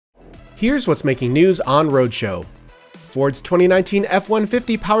Here's what's making news on Roadshow. Ford's 2019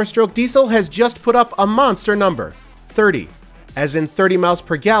 F-150 Power-Stroke diesel has just put up a monster number, 30. As in 30 miles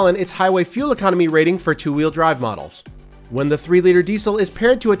per gallon, its highway fuel economy rating for two-wheel drive models. When the 3-liter diesel is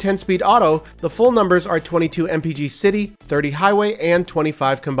paired to a 10-speed auto, the full numbers are 22 MPG city, 30 highway, and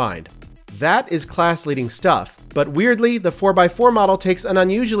 25 combined. That is class-leading stuff, but weirdly, the 4x4 model takes an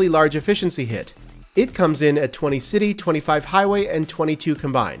unusually large efficiency hit. It comes in at 20 city, 25 highway, and 22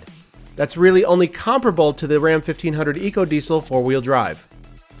 combined. That's really only comparable to the Ram 1500 EcoDiesel 4-wheel drive.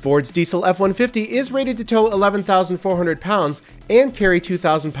 Ford's diesel F-150 is rated to tow 11,400 pounds and carry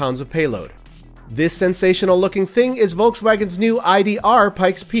 2,000 pounds of payload. This sensational-looking thing is Volkswagen's new IDR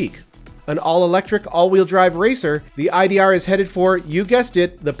Pikes Peak. An all-electric, all-wheel drive racer, the IDR is headed for, you guessed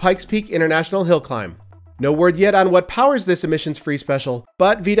it, the Pikes Peak International Hill Climb. No word yet on what powers this emissions-free special,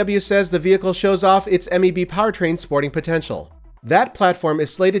 but VW says the vehicle shows off its MEB powertrain sporting potential. That platform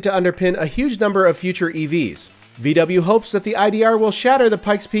is slated to underpin a huge number of future EVs. VW hopes that the IDR will shatter the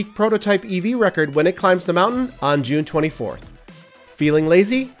Pikes Peak prototype EV record when it climbs the mountain on June 24th. Feeling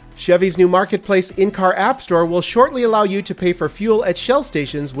lazy? Chevy's new Marketplace in-car app store will shortly allow you to pay for fuel at Shell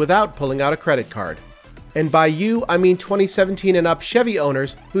stations without pulling out a credit card. And by you, I mean 2017 and up Chevy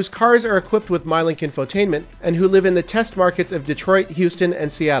owners whose cars are equipped with MyLink infotainment and who live in the test markets of Detroit, Houston,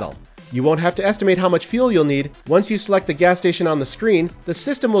 and Seattle. You won't have to estimate how much fuel you'll need. Once you select the gas station on the screen, the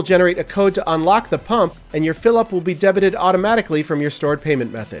system will generate a code to unlock the pump, and your fill-up will be debited automatically from your stored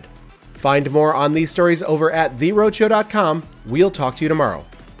payment method. Find more on these stories over at theroadshow.com. We'll talk to you tomorrow.